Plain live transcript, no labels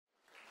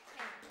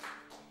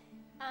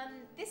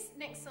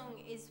next song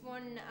is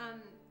one.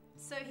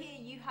 So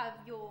here you have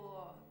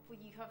all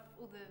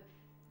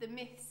the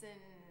myths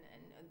and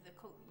the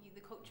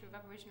culture of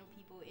Aboriginal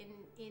people.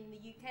 In the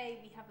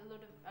UK, we have a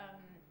lot of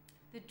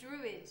the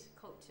Druid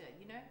culture,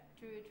 you know,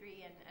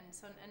 Druidry and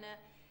so on. And a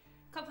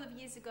couple of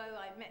years ago,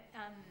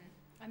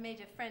 I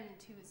made a friend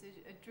who was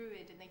a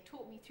Druid, and they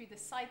taught me through the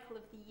cycle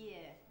of the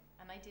year.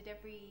 And I did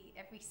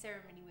every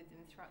ceremony with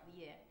them throughout the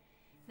year.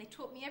 They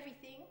taught me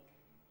everything,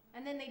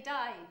 and then they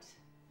died.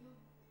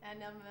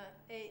 And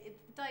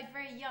it died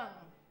very young.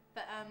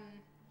 But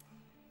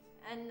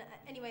and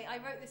anyway, I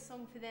wrote this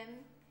song for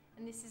them,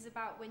 and this is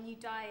about when you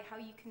die, how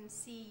you can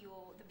see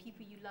the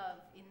people you love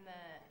in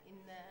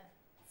the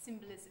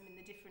symbolism in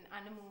the different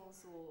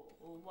animals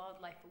or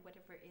wildlife or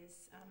whatever it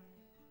is.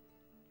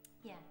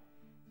 Yeah,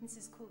 this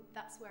is called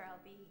 "That's Where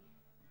I'll Be."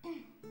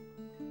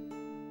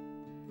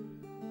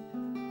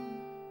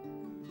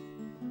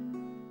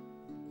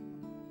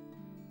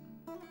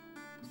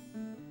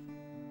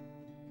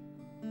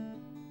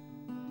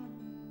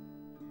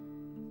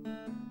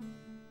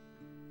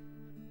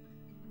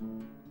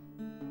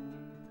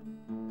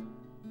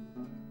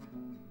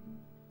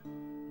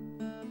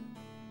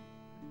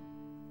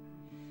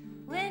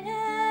 When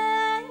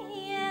I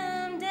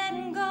am dead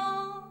and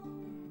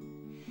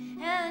gone,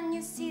 and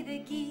you see the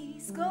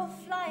geese go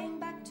flying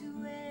back to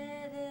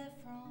where they're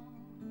from,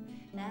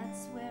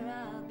 that's where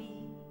I'll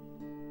be.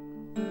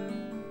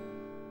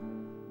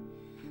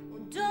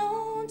 Well,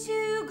 don't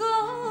you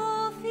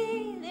go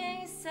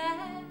feeling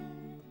sad.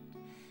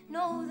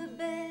 Know the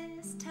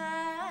best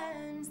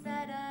times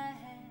that I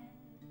had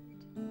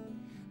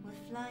were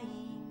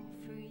flying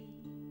free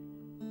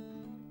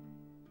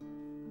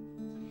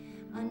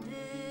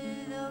under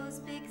those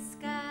big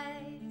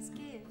skies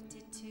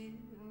gifted to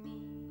me.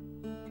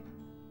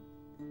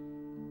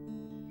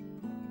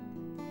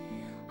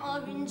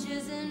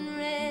 Oranges and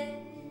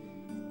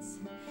reds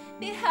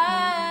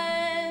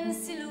behind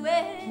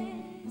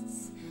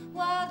silhouettes,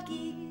 wild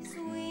geese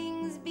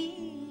wings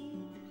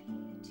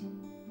beat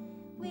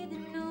with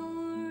no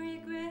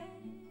regrets.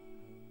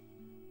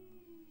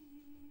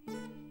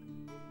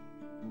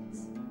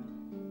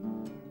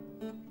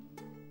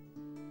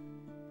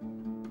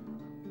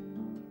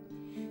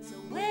 So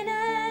when I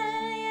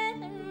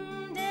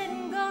am dead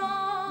and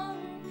gone,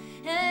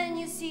 and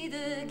you see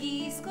the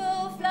geese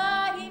go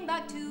flying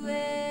back to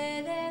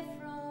where they're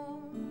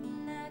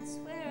from, that's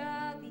where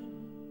I'll be.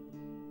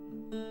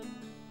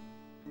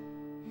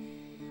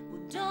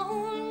 Well,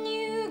 don't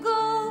you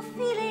go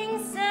feeling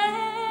sad.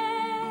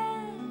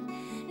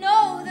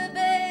 Know the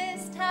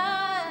best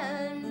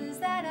times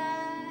that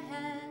I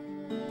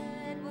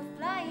had were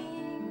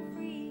flying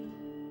free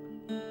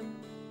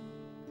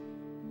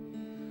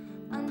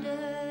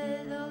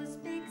under those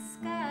big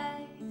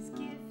skies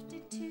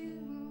gifted to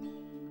me.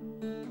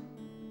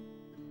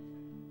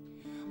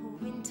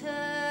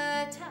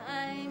 Winter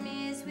time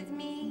is with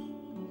me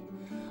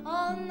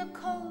on the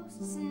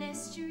coasts and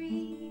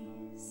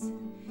estuaries.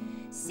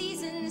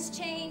 Seasons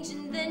change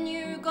and then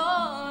you're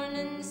gone,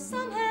 and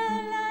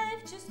somehow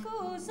life just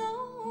goes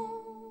on.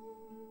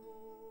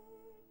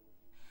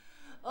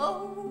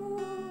 Oh,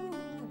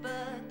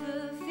 but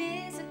the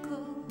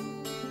physical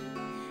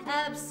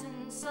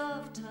absence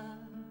of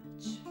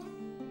touch,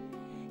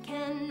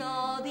 can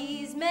all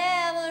these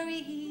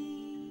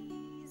memories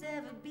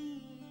ever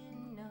be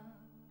enough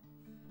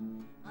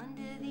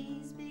under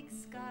these big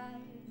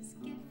skies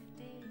gifted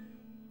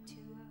to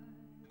us?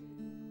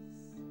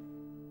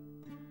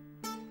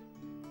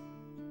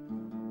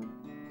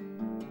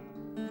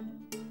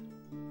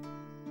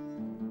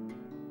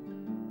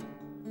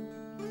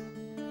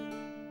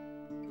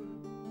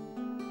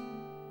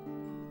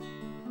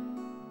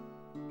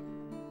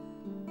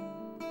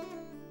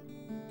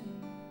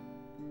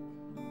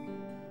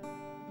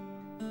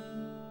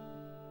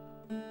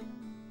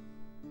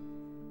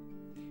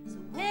 So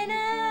when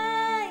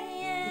I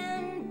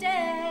am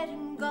dead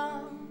and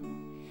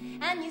gone,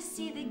 and you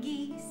see the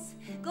geese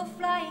go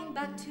flying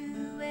back to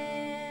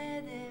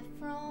where they're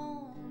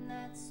from,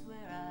 that's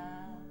where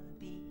I'll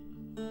be.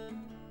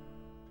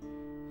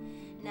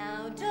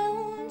 Now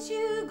don't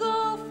you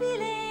go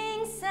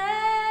feeling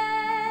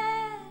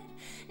sad.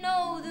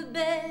 Know the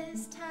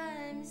best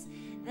times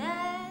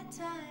that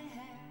I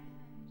had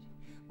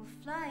were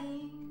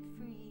flying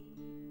free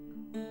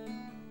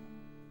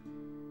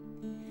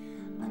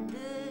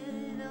under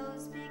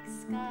those big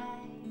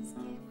skies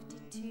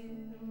gifted to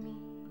me.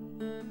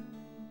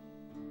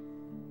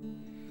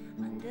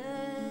 Under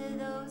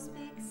those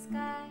big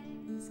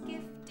skies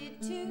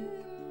gifted to me.